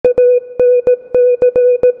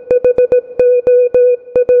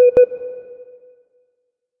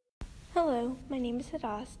is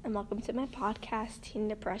Hadas, and welcome to my podcast, Teen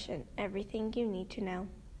Depression, Everything You Need to Know.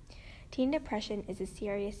 Teen depression is a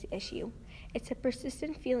serious issue. It's a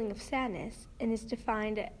persistent feeling of sadness and is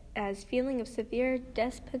defined as feeling of severe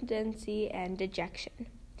despondency and dejection.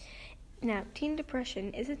 Now, teen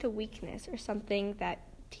depression isn't a weakness or something that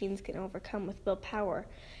teens can overcome with willpower.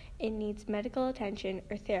 It needs medical attention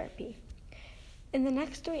or therapy. In the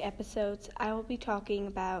next 3 episodes, I will be talking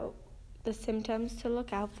about the symptoms to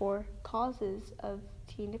look out for, causes of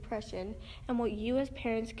teen depression, and what you as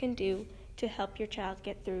parents can do to help your child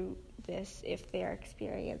get through this if they are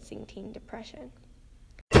experiencing teen depression.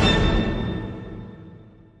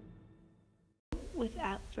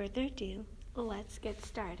 Without further ado, let's get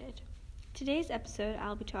started. Today's episode,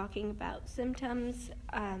 I'll be talking about symptoms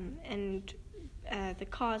and the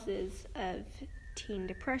causes of teen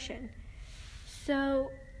depression.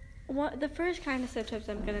 So, the first kind of symptoms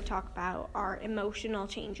I'm going to talk about are emotional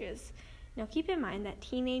changes. Now, keep in mind that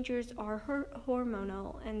teenagers are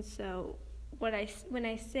hormonal, and so when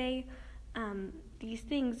I say these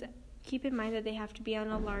things, keep in mind that they have to be on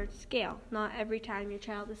a large scale. Not every time your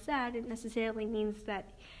child is sad, it necessarily means that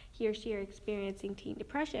he or she are experiencing teen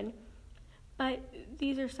depression. But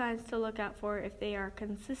these are signs to look out for if they are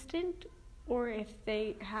consistent or if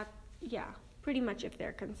they have, pretty much if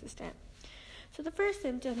they're consistent. So the first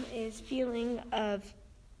symptom is feeling of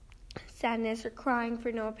sadness or crying for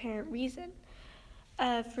no apparent reason.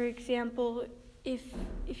 For example, if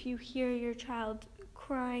you hear your child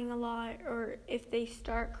crying a lot, or if they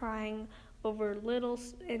start crying over little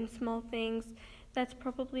and small things, that's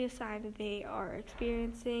probably a sign that they are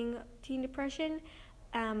experiencing teen depression.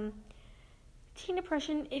 Teen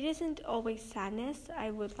depression, it isn't always sadness. I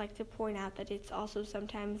would like to point out that it's also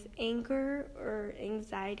sometimes anger or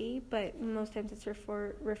anxiety, but most times it's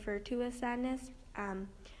referred to as sadness.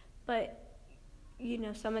 But,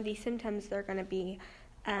 some of these symptoms, they're going to be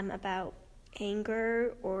about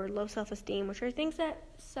anger or low self-esteem, which are things that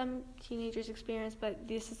some teenagers experience, but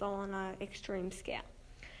this is all on an extreme scale.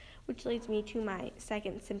 Which leads me to my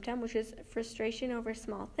second symptom, which is frustration over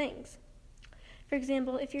small things. For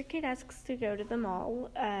example, if your kid asks to go to the mall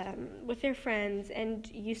with their friends and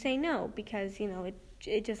you say no because,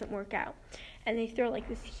 it doesn't work out, and they throw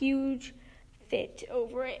this huge fit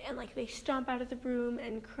over it, and they stomp out of the room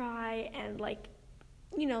and cry, and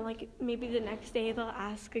maybe the next day they'll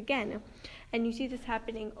ask again, and you see this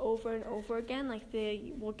happening over and over again,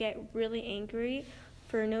 they will get really angry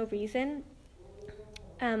for no reason.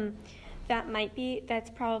 That's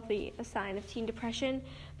probably a sign of teen depression.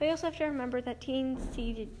 But you also have to remember that teens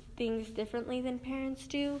see things differently than parents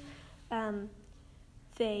do.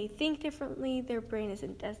 They think differently. Their brain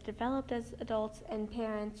isn't as developed as adults and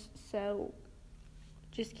parents. So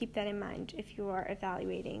just keep that in mind if you are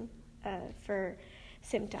evaluating for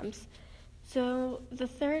symptoms. So the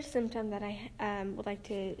third symptom that I would like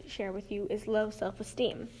to share with you is low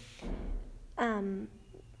self-esteem.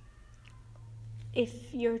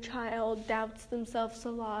 If your child doubts themselves a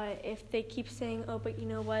lot, if they keep saying, oh, but you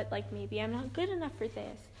know what, maybe I'm not good enough for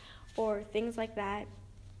this, or things like that,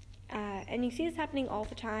 and you see this happening all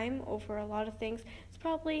the time over a lot of things, it's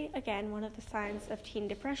probably, again, one of the signs of teen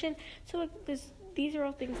depression. So these are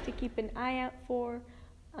all things to keep an eye out for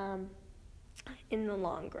in the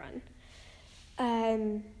long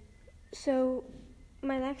run. So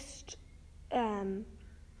my next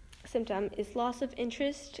symptom is loss of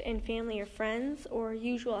interest in family or friends or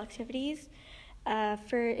usual activities.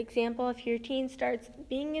 For example, if your teen starts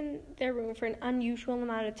being in their room for an unusual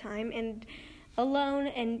amount of time and alone,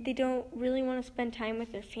 and they don't really want to spend time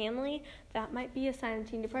with their family, that might be a sign of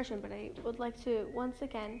teen depression. But I would like to once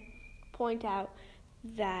again point out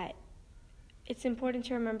that it's important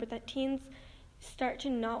to remember that teens start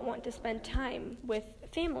to not want to spend time with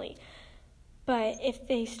family. But if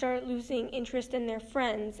they start losing interest in their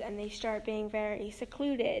friends and they start being very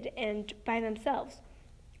secluded and by themselves,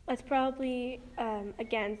 that's probably,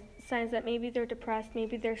 again, signs that maybe they're depressed,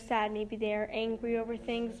 maybe they're sad, maybe they're angry over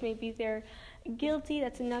things, maybe they're guilty.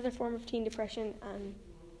 That's another form of teen depression.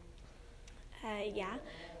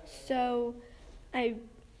 So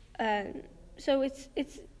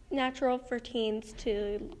it's natural for teens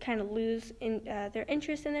to kind of lose their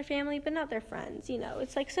interest in their family, but not their friends.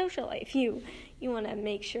 It's like social life. You want to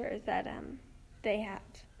make sure that they have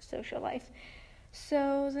social life.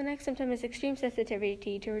 So the next symptom is extreme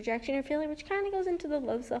sensitivity to rejection or failure, which kind of goes into the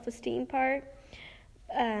low self-esteem part.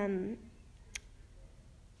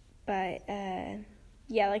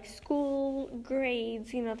 School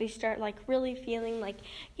grades, they start really feeling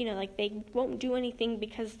they won't do anything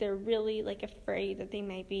because they're really afraid that they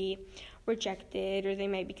might be rejected or they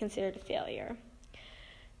might be considered a failure.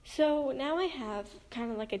 So now I have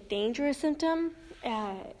kind of like a dangerous symptom.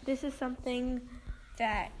 This is something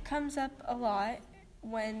that comes up a lot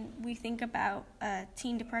when we think about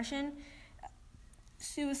teen depression.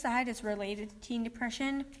 Suicide is related to teen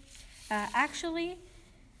depression. Actually,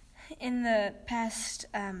 in the past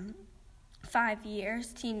 5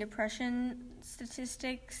 years, teen depression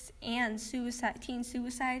statistics and teen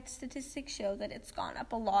suicide statistics show that it's gone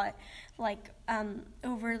up a lot,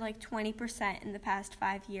 over 20% in the past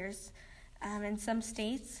 5 years in some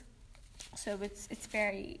states. So this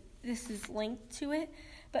is linked to it.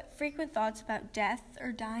 But frequent thoughts about death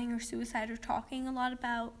or dying or suicide or talking a lot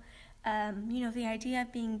about, the idea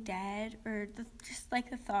of being dead or just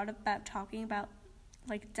the thought about talking about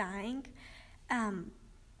dying,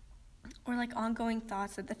 or ongoing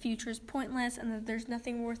thoughts that the future is pointless and that there's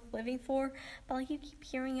nothing worth living for, but you keep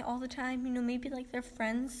hearing it all the time. Maybe their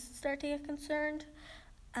friends start to get concerned.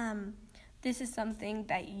 This is something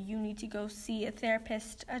that you need to go see a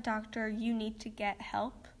therapist, a doctor. You need to get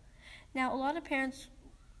help. Now, a lot of parents,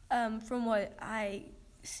 from what I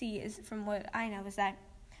know, is that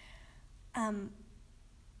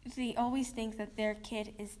they always think that their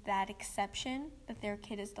kid is that exception, that their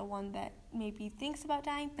kid is the one that maybe thinks about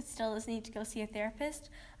dying but still doesn't need to go see a therapist.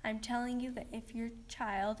 I'm telling you that if your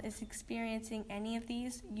child is experiencing any of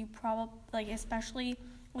these, you probably, especially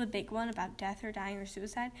the big one about death or dying or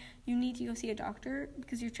suicide, you need to go see a doctor,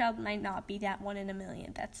 because your child might not be that 1 in a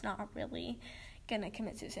million that's not really going to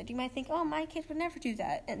commit suicide. You might think, oh, my kid would never do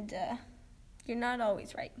that, and you're not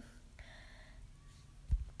always right.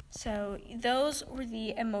 So those were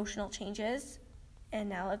the emotional changes, and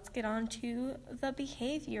now let's get on to the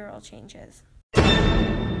behavioral changes.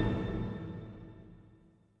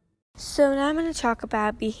 So now I'm going to talk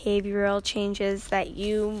about behavioral changes that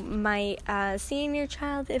you might see in your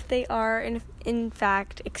child if they are in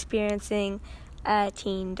fact experiencing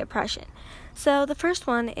teen depression. So the first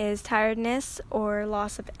one is tiredness or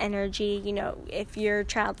loss of energy. If your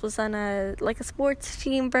child was on a sports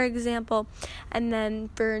team, for example, and then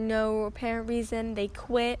for no apparent reason they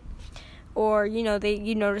quit, or you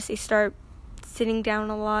notice they start sitting down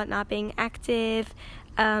a lot, not being active,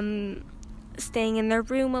 staying in their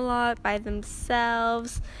room a lot by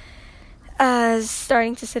themselves,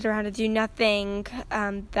 starting to sit around and do nothing,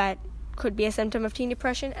 that could be a symptom of teen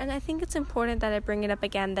depression. And I think it's important that I bring it up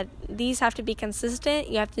again, that these have to be consistent.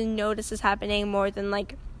 You have to notice this happening more than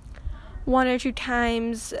 1 or 2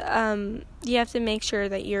 times. You have to make sure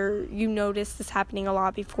that you notice this happening a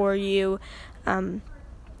lot before you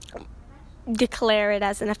declare it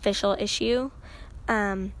as an official issue.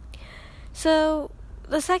 So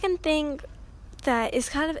the second thing that is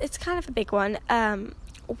kind of a big one,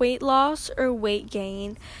 weight loss or weight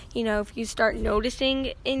gain. If you start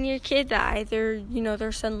noticing in your kid that either,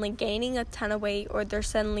 they're suddenly gaining a ton of weight or they're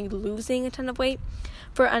suddenly losing a ton of weight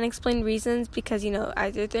for unexplained reasons, because,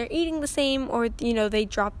 either they're eating the same or, they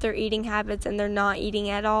drop their eating habits and they're not eating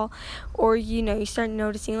at all, or, you start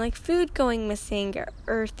noticing food going missing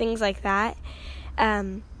or things like that.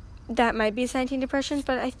 That might be a sign of teen depression,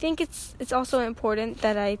 but I think it's also important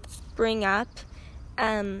that I bring up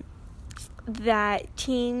that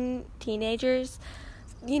teenagers,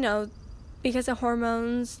 because of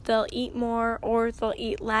hormones, they'll eat more or they'll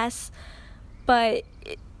eat less, but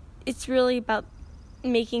it's really about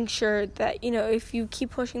making sure that, if you keep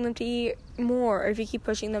pushing them to eat more or if you keep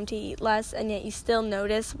pushing them to eat less and yet you still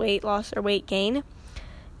notice weight loss or weight gain,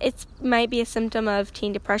 it might be a symptom of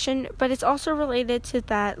teen depression, but it's also related to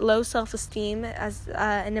that low self-esteem as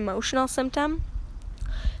an emotional symptom.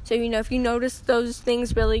 So, if you notice those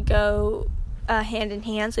things really go hand in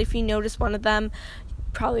hand. So if you notice one of them, you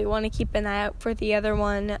probably want to keep an eye out for the other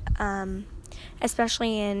one,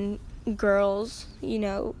 especially in girls,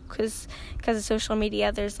 because of social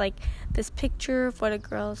media. There's this picture of what a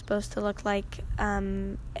girl is supposed to look like,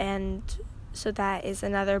 and so that is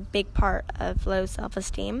another big part of low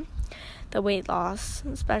self-esteem, the weight loss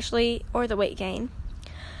especially, or the weight gain.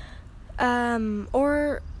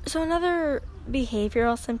 So another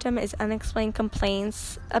behavioral symptom is unexplained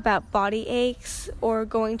complaints about body aches, or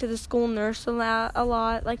going to the school nurse a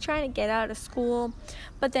lot, trying to get out of school,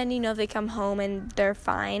 but then, they come home and they're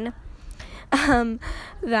fine.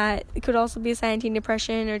 That could also be a sign of teen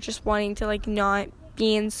depression, or just wanting to, not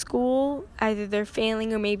be in school. Either they're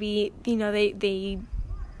failing or maybe, they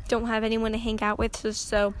don't have anyone to hang out with,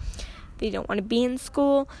 so they don't want to be in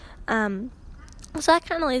school. So that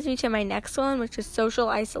kind of leads me to my next one, which is social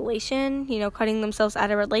isolation, cutting themselves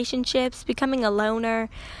out of relationships, becoming a loner.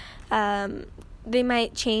 They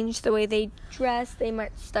might change the way they dress. They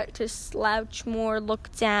might start to slouch more,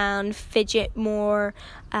 look down, fidget more,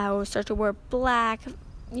 or start to wear black,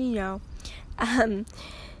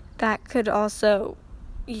 that could also,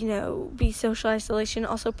 be social isolation.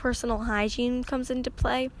 Also, personal hygiene comes into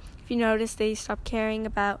play. If you notice, they stop caring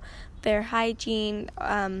about their hygiene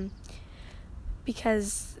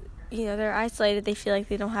because, they're isolated. They feel like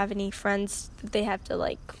they don't have any friends that they have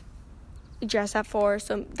to, dress up for.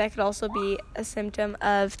 So that could also be a symptom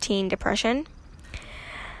of teen depression.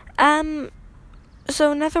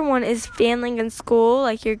 So another one is failing in school,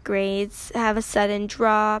 like your grades have a sudden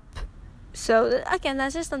drop. So again,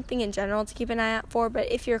 that's just something in general to keep an eye out for. But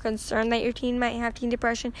if you're concerned that your teen might have teen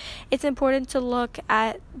depression, it's important to look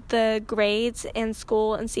at the grades in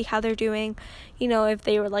school and see how they're doing. If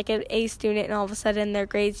they were an A student and all of a sudden their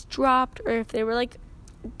grades dropped, or if they were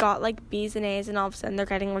got B's and A's and all of a sudden they're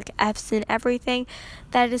getting F's in everything,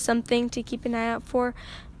 that is something to keep an eye out for.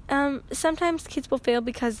 Sometimes kids will fail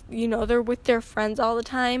because, they're with their friends all the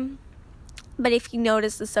time. But if you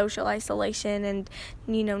notice the social isolation and,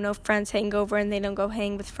 no friends hangover and they don't go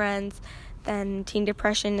hang with friends, then teen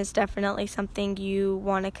depression is definitely something you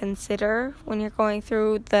want to consider when you're going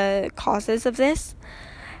through the causes of this.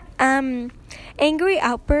 Angry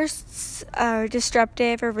outbursts or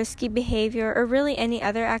disruptive or risky behavior or really any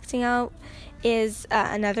other acting out is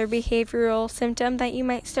another behavioral symptom that you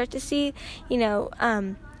might start to see.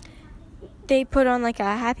 They put on a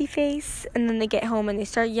happy face and then they get home and they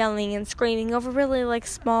start yelling and screaming over really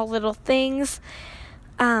small little things.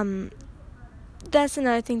 That's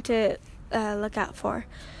another thing to look out for.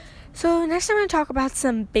 So next I'm going to talk about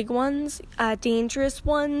some big ones, dangerous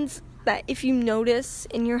ones that if you notice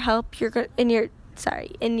in your teen,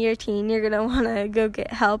 you're going to want to go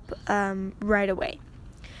get help right away.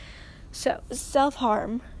 So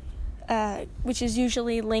self-harm, which is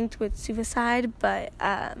usually linked with suicide, but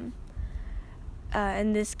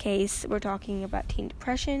in this case, we're talking about teen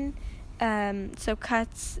depression. So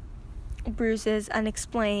cuts, bruises,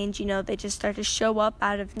 unexplained, they just start to show up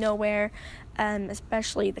out of nowhere,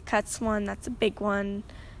 especially the cuts one, that's a big one,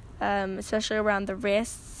 especially around the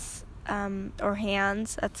wrists or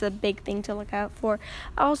hands. That's a big thing to look out for.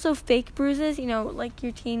 Also, fake bruises,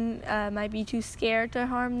 your teen might be too scared to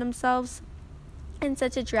harm themselves in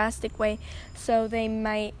such a drastic way, so they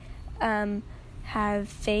might have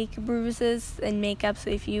fake bruises and makeup. So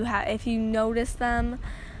if you notice them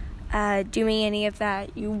doing any of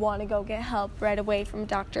that, you want to go get help right away from a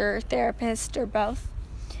doctor or therapist or both.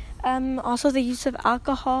 Also, the use of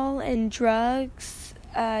alcohol and drugs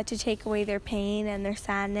to take away their pain and their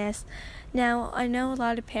sadness. Now, I know a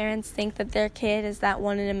lot of parents think that their kid is that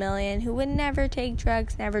 1 in a million who would never take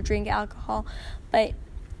drugs, never drink alcohol, but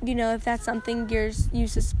if that's something you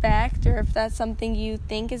suspect or if that's something you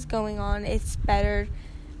think is going on, it's better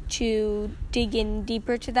to dig in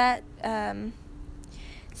deeper to that.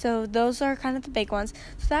 So those are kind of the big ones.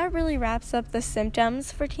 So that really wraps up the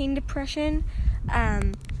symptoms for teen depression.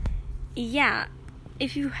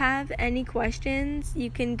 If you have any questions, you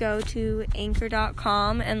can go to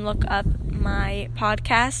anchor.com and look up my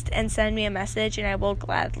podcast and send me a message, and I will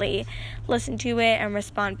gladly listen to it and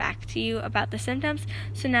respond back to you about the symptoms.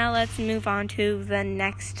 So now let's move on to the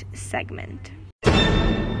next segment.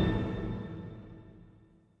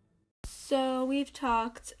 So we've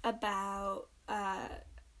talked about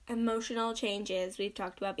emotional changes, we've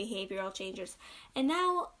talked about behavioral changes, and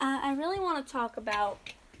now I really want to talk about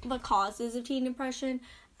the causes of teen depression.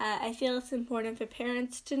 I feel it's important for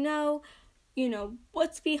parents to know,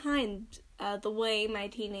 what's behind the way my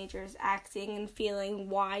teenager is acting and feeling.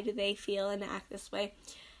 Why do they feel and act this way?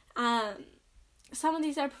 Some of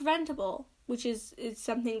these are preventable, which is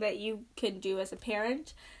something that you can do as a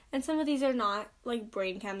parent, and some of these are not, like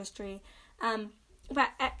brain chemistry. But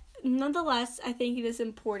nonetheless, I think it is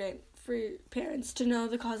important for parents to know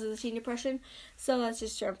the causes of teen depression. So let's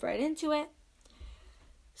just jump right into it.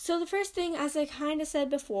 So the first thing, as I kind of said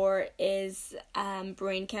before, is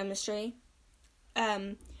brain chemistry.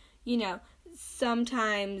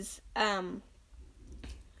 Sometimes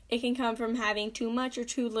it can come from having too much or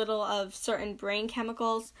too little of certain brain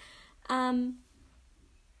chemicals. And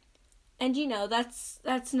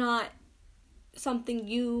that's not something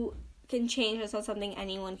you can change. That's not something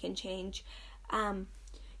anyone can change.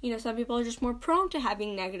 Some people are just more prone to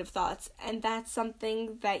having negative thoughts, and that's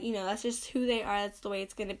something that, that's just who they are. That's the way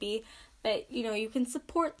it's going to be. But, you can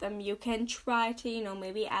support them. You can try to,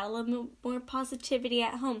 maybe add a little more positivity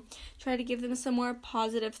at home. Try to give them some more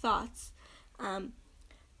positive thoughts.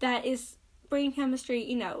 That is brain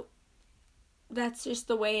chemistry, that's just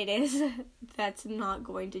the way it is. That's not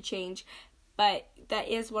going to change. But that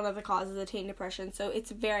is one of the causes of teen depression. So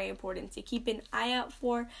it's very important to keep an eye out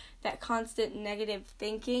for that constant negative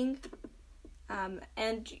thinking.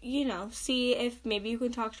 and, see if maybe you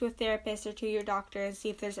can talk to a therapist or to your doctor and see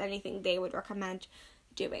if there's anything they would recommend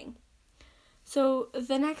doing. So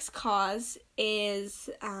the next cause is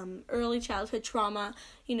early childhood trauma.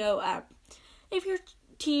 If your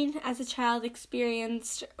teen as a child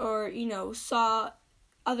experienced or, saw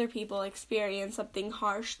other people experience something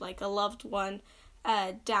harsh, like a loved one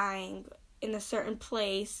dying in a certain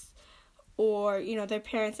place, or, their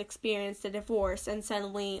parents experienced a divorce and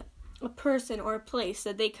suddenly a person or a place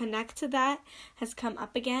that they connect to that has come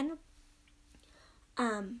up again,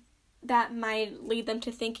 that might lead them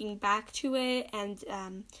to thinking back to it and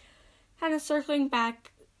kind of circling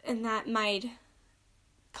back, and that might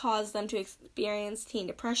cause them to experience teen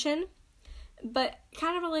depression. But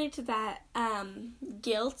kind of related to that,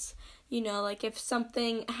 guilt, like if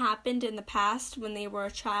something happened in the past when they were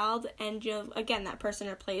a child and, again, that person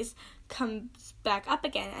or place comes back up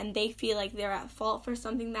again and they feel like they're at fault for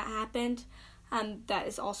something that happened, that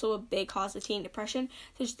is also a big cause of teen depression.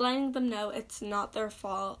 So just letting them know it's not their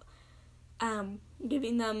fault,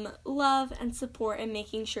 giving them love and support and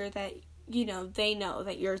making sure that, they know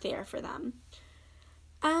that you're there for them.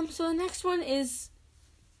 So the next one is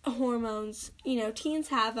hormones. Teens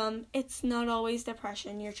have them. It's not always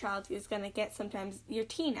depression. Your child is going to get sometimes, your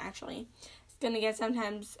teen actually, is going to get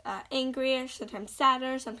sometimes angrier, sometimes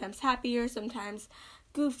sadder, sometimes happier, sometimes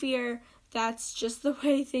goofier. That's just the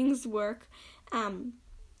way things work.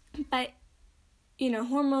 But,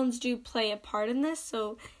 hormones do play a part in this.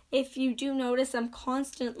 So if you do notice them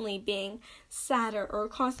constantly being sadder or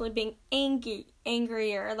constantly being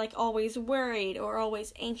angrier, like always worried or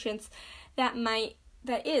always anxious, that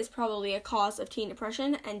is probably a cause of teen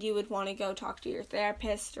depression, and you would want to go talk to your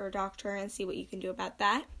therapist or doctor and see what you can do about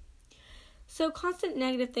that. So constant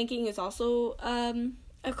negative thinking is also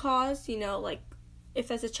a cause, like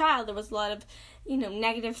if as a child there was a lot of,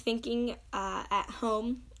 negative thinking at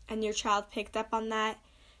home and your child picked up on that,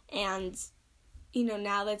 and,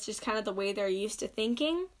 now that's just kind of the way they're used to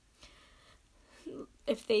thinking.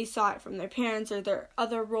 If they saw it from their parents or their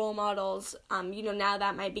other role models, now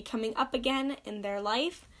that might be coming up again in their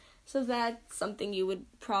life. So that's something you would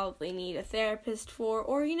probably need a therapist for,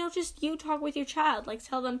 or, just you talk with your child. Like,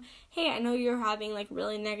 tell them, hey, I know you're having,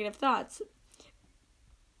 really negative thoughts.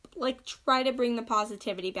 Try to bring the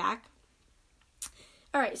positivity back.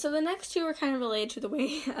 Alright, so the next two are kind of related to the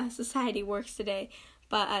way society works today.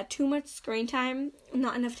 But too much screen time,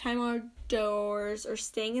 not enough time outdoors, or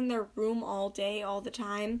staying in their room all day, all the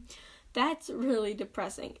time, that's really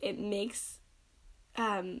depressing. It makes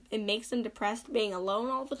them depressed being alone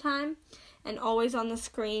all the time and always on the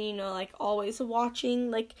screen, always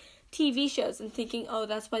watching TV shows and thinking, oh,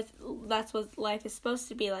 that's what life is supposed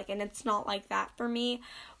to be like, and it's not like that for me.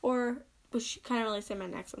 Or, which kind of really say my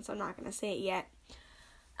next one, so I'm not going to say it yet.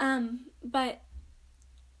 But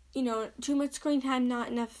too much screen time, not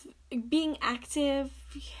enough being active,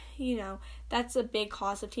 that's a big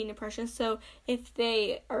cause of teen depression. So if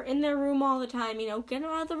they are in their room all the time, get them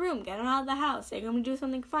out of the room, get them out of the house, they're going to do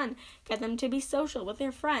something fun, get them to be social with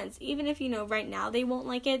their friends. Even if, right now they won't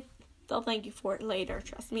like it, they'll thank you for it later,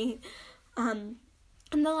 trust me. And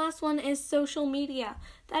the last one is social media.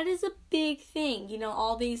 That is a big thing,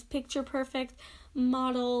 all these picture perfect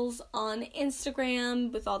models on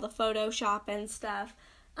Instagram with all the Photoshop and stuff.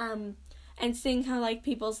 And seeing how,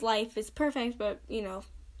 people's life is perfect, but,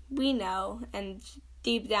 we know, and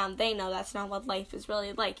deep down they know that's not what life is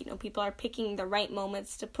really like. People are picking the right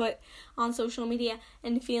moments to put on social media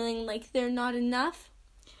and feeling like they're not enough.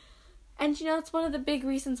 And, it's one of the big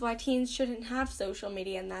reasons why teens shouldn't have social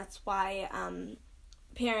media, and that's why,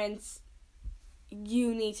 parents,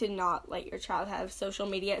 you need to not let your child have social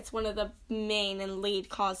media. It's one of the main and lead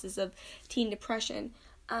causes of teen depression.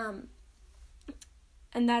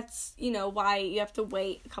 And that's, why you have to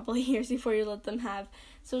wait a couple of years before you let them have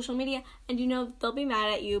social media. And, they'll be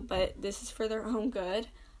mad at you, but this is for their own good.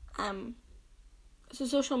 So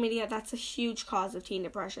social media, that's a huge cause of teen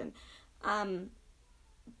depression.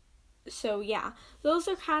 So, yeah, those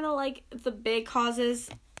are kind of, the big causes.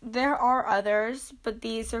 There are others, but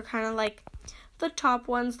these are kind of, the top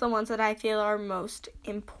ones, the ones that I feel are most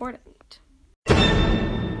important.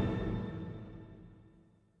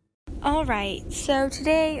 Alright, so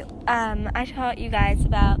today I taught you guys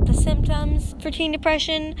about the symptoms for teen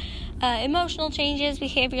depression, emotional changes,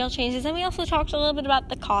 behavioral changes, and we also talked a little bit about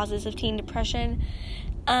the causes of teen depression.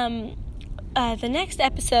 The next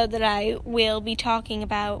episode that I will be talking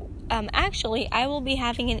about, I will be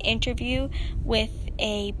having an interview with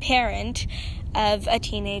a parent of a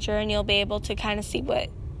teenager, and you'll be able to kind of see what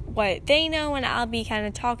they know, and I'll be kind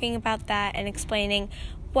of talking about that and explaining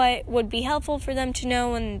what would be helpful for them to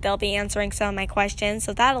know, and they'll be answering some of my questions,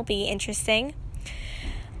 so that'll be interesting.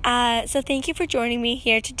 So thank you for joining me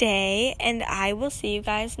here today, and I will see you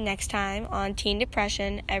guys next time on Teen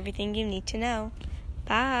Depression, Everything You Need to Know.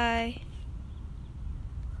 Bye.